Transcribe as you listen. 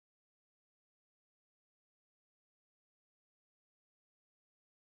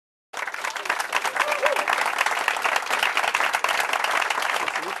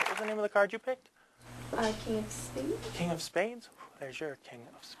the name of the card you picked? King of Spades. King of Spades? There's your King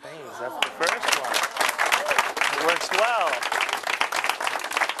of Spades. That's the first one. It works well.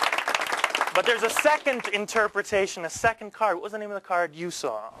 But there's a second interpretation, a second card. What was the name of the card you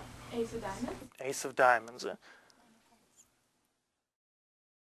saw? Ace of Diamonds. Ace of Diamonds.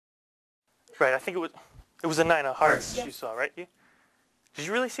 Right, I think it was a Nine of Hearts you saw, right? Did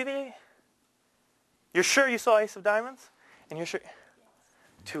you really see the... You're sure you saw Ace of Diamonds? And you're sure...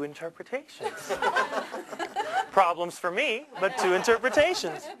 Two interpretations. Problems for me, but two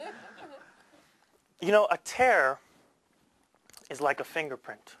interpretations. You know, a tear is like a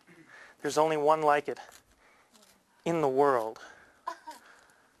fingerprint. There's only one like it in the world.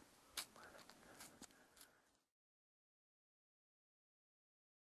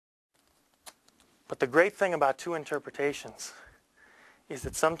 But the great thing about two interpretations is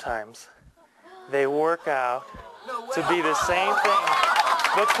that sometimes they work out to be the same thing.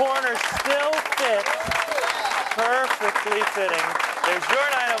 The corners still fit, perfectly fitting. There's your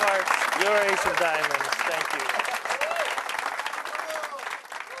Nine of Hearts, your Ace of Diamonds. Thank you.